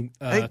right. I think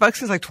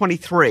Buxton's like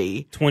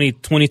 23.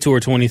 22 or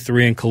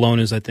 23, and Colon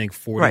is, I think,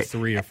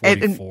 43 or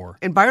 44.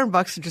 And Byron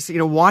Buxton, just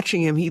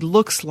watching him, he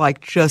looks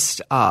like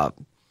just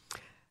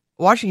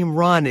watching him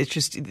run, it's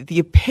just the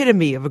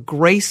epitome of a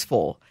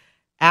graceful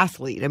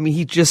athlete. I mean,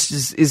 he just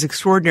is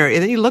extraordinary.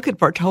 And then you look at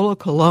Bartolo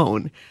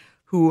Colon,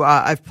 who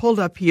I've pulled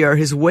up here.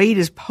 His weight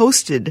is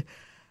posted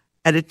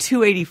at a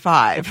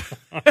 285,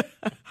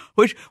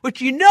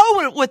 which you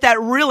know what that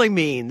really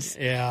means.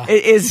 Yeah,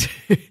 it's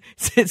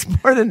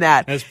more than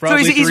that. That's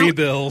probably so three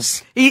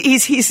bills.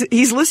 He's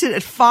listed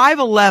at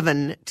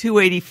 5'11",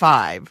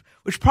 285,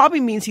 which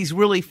probably means he's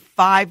really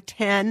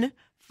 5'10",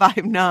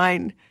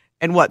 5'9",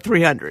 and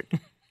 300,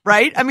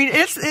 right? I mean,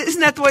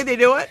 isn't that the way they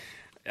do it?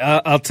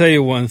 I'll tell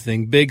you one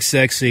thing: Big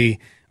Sexy,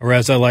 or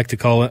as I like to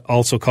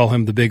call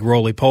him, the Big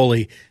Roly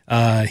Poly.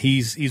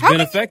 He's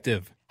been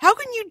effective. How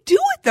can you do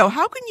it though?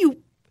 How can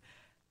you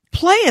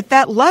play at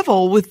that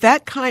level with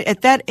at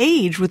that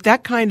age with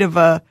that kind of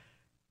a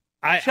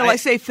I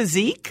say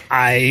physique?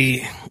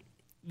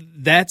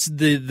 That's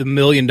the $1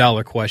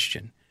 million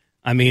question.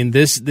 I mean,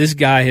 this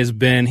guy has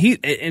been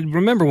and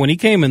remember when he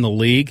came in the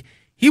league,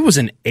 he was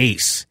an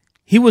ace.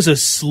 He was a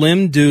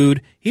slim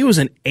dude. He was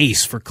an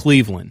ace for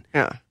Cleveland.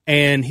 Yeah.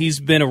 And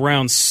he's been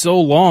around so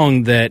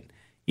long that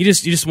you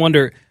just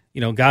wonder,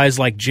 guys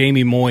like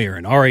Jamie Moyer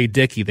and R.A.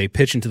 Dickey, they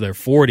pitch into their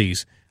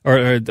 40s.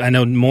 Or I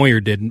know Moyer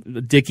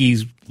did,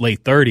 Dickey's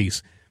late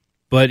 30s.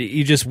 But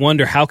you just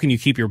wonder, how can you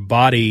keep your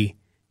body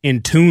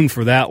in tune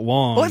for that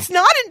long? Well, it's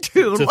not in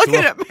tune. Look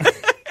at him.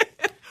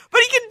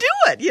 But he can do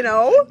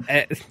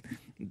it,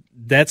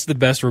 That's the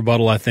best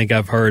rebuttal I think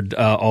I've heard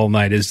all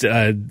night is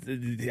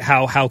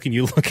how can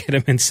you look at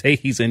him and say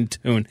he's in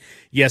tune?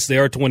 Yes, they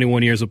are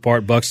 21 years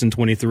apart. Buxton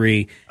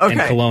 23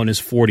 and Cologne is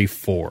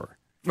 44.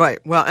 Right.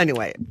 Well,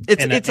 anyway,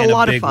 it's a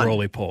lot of fun. Big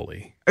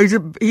roly-poly.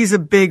 He's a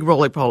big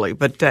roly-poly.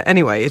 But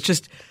anyway,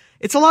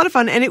 it's a lot of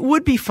fun, and it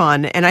would be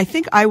fun. And I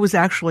think I was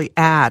actually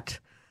at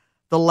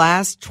the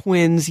last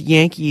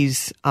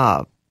Twins-Yankees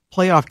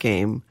playoff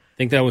game. I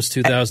think that was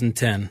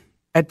 2010.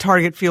 At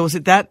Target Field. Was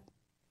it that?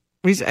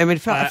 I mean,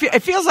 it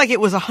feels like it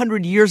was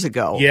 100 years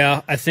ago.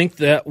 Yeah, I think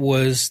that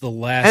was the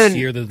last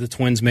year that the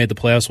Twins made the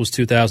playoffs was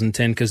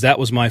 2010 because that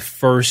was my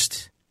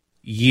first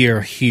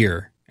year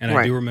here. And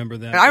I do remember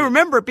that. And I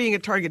remember it being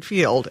at Target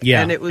Field.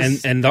 Yeah, and it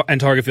was and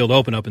Target Field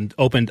opened up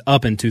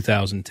in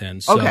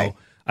 2010. So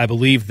I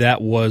believe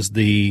that was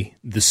the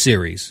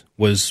series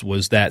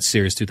was that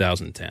series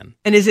 2010.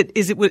 And is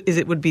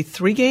it would be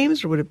 3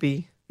 games or would it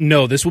be?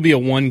 No, this will be a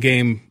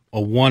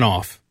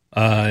one-off.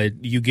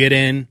 You get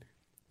in,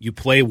 you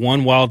play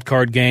one wild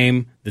card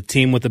game. The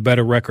team with the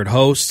better record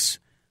hosts.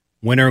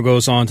 Winner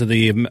goes on to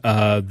the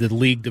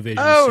league division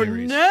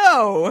series.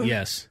 Oh no!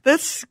 Yes,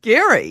 that's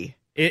scary.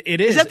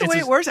 It is. Is that the way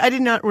it works? I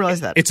did not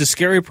realize that. It's a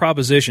scary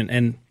proposition,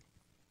 and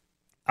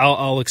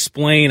I'll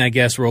explain, I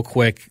guess, real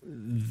quick,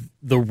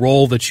 the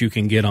role that you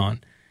can get on.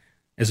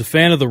 As a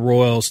fan of the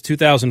Royals,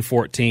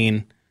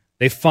 2014,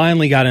 they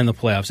finally got in the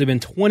playoffs. It's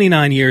been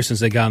 29 years since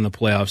they got in the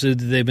playoffs.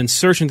 They've been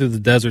searching through the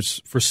deserts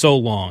for so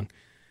long.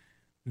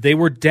 They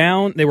were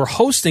down. They were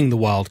hosting the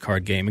wild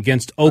card game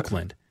against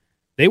Oakland.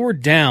 They were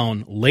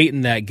down late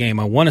in that game,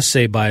 I want to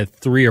say by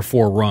 3 or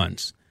 4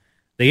 runs.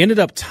 They ended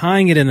up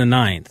tying it in the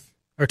 9th.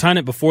 Or tying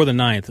it before the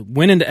 9th,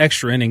 went into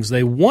extra innings.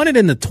 They won it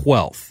in the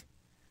 12th.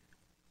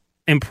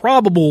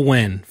 Improbable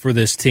win for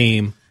this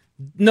team.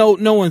 No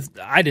one.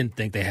 I didn't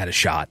think they had a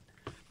shot.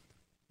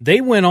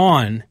 They went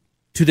on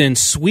to then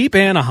sweep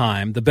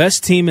Anaheim, the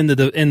best team in the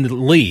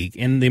league,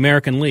 in the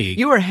American League.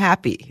 You were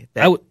happy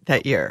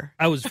that year.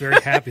 I was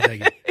very happy that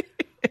year.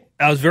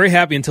 I was very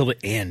happy until the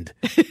end.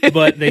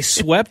 But they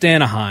swept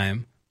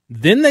Anaheim.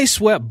 Then they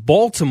swept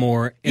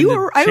Baltimore in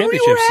the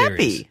championship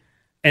series.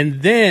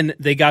 And then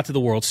they got to the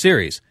World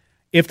Series.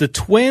 If the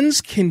Twins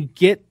can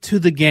get to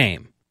the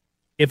game,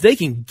 if they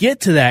can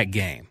get to that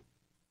game,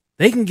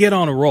 they can get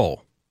on a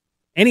roll.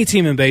 Any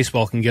team in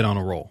baseball can get on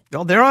a roll.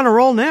 Well, they're on a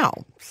roll now.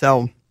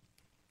 So,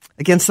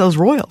 against those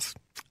Royals.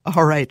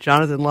 All right,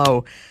 Jonathan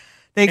Lowe.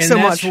 Thanks so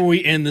much. And that's where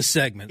we end the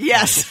segment.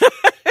 Yes.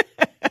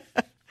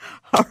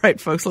 All right,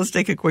 folks, let's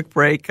take a quick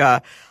break.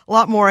 A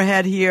lot more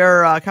ahead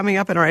here. Coming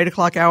up in our 8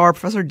 o'clock hour,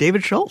 Professor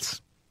David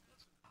Schultz.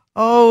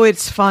 Oh,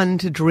 it's fun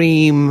to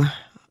dream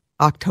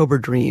October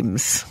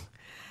dreams.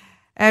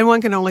 And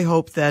one can only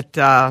hope that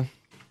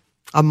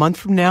a month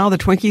from now, the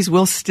Twinkies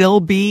will still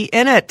be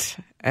in it.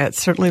 It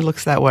certainly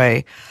looks that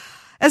way.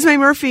 Esme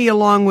Murphy,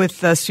 along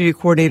with studio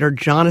coordinator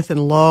Jonathan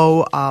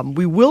Lowe,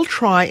 we will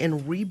try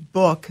and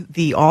rebook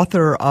the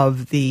author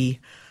of the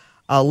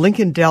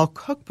Lincoln Dell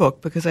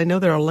cookbook, because I know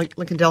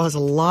Lincoln Dell has a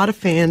lot of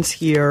fans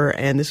here,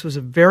 and this was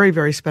a very,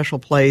 very special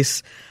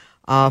place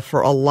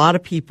for a lot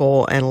of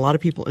people, and a lot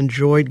of people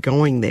enjoyed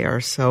going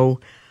there. So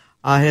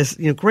it has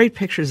great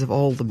pictures of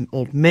all the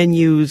old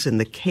menus and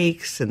the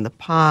cakes and the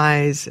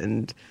pies,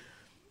 and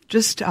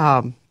just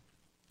a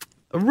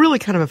really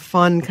kind of a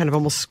fun, kind of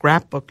almost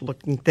scrapbook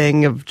looking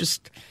thing of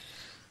just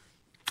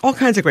all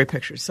kinds of great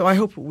pictures. So I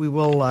hope we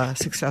will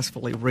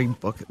successfully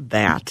rebook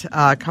that.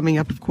 Coming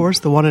up, of course,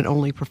 the one and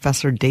only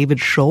Professor David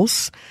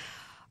Schultz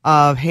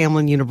of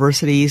Hamline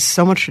University.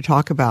 So much to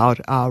talk about.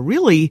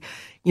 Really,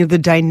 the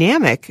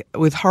dynamic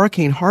with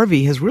Hurricane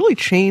Harvey has really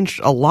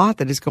changed a lot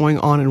that is going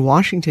on in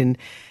Washington.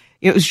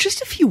 It was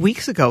just a few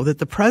weeks ago that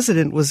the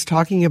president was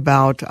talking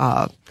about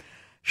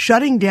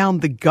shutting down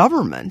the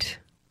government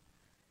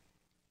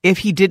if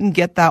he didn't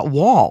get that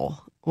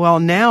wall.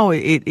 Well, now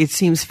it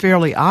seems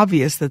fairly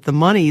obvious that the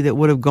money that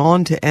would have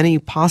gone to any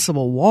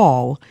possible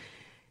wall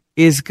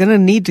is going to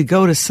need to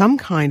go to some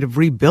kind of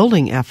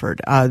rebuilding effort.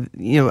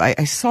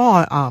 I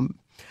saw,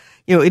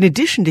 in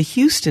addition to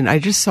Houston, I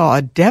just saw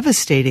a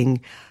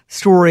devastating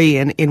story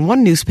in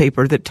one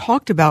newspaper that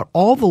talked about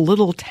all the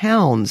little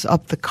towns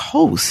up the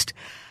coast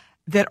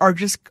that are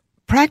just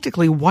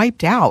practically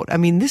wiped out. I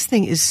mean, this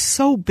thing is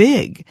so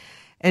big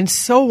and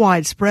so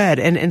widespread,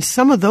 and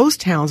some of those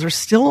towns are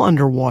still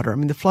underwater. I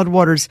mean, the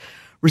floodwaters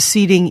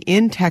receding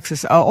in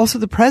Texas. Also,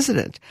 the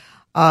president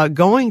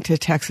going to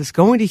Texas,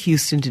 going to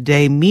Houston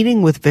today,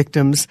 meeting with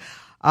victims.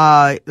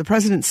 The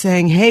president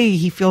saying, hey,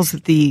 he feels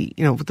that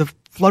the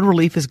flood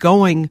relief is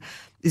being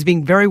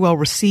very well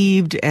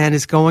received and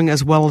is going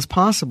as well as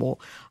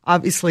possible.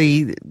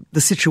 Obviously,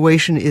 the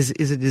situation is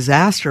a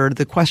disaster.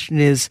 The question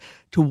is,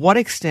 to what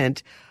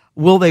extent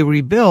will they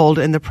rebuild?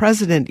 And the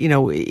president,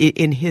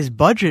 in his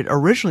budget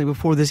originally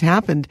before this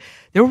happened,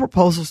 there were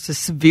proposals to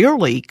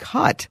severely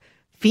cut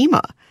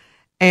FEMA.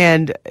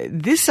 And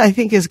this, I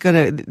think, is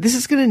going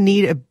to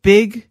need a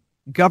big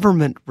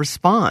government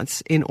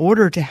response in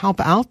order to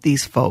help out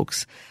these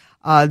folks.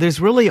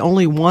 There's really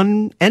only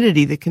one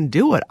entity that can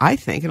do it, I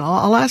think. And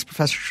I'll ask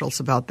Professor Schultz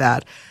about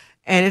that.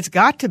 And it's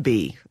got to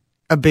be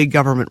a big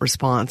government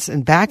response.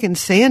 And back in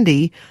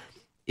Sandy,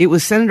 it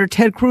was Senator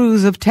Ted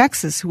Cruz of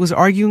Texas who was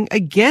arguing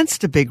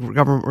against a big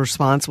government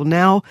response. Well,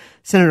 now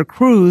Senator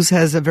Cruz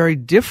has a very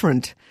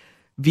different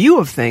view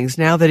of things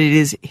now that it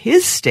is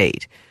his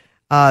state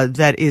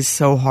that is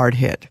so hard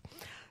hit.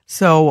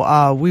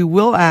 So we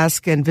will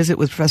ask and visit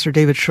with Professor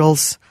David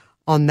Schultz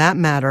on that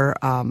matter.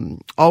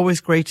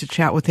 Always great to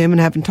chat with him, and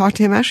haven't talked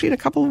to him actually in a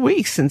couple of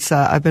weeks since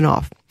I've been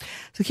off.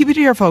 So keep it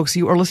here, folks.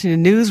 You are listening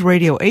to News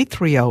Radio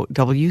 830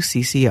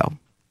 WCCO.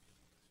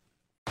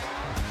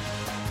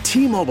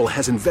 T-Mobile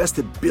has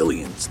invested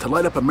billions to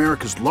light up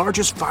America's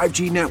largest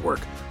 5G network,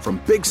 from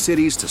big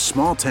cities to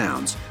small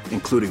towns,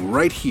 including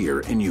right here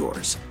in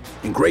yours.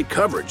 And great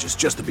coverage is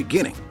just the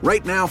beginning.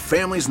 Right now,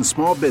 families and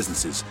small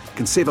businesses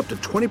can save up to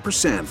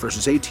 20%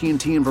 versus AT&T and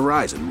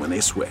Verizon when they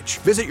switch.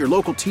 Visit your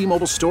local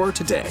T-Mobile store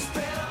today.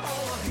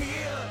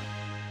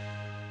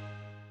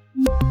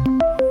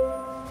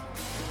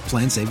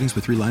 Plan savings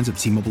with 3 lines of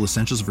T-Mobile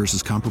Essentials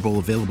versus comparable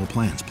available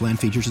plans. Plan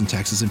features and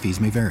taxes and fees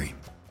may vary.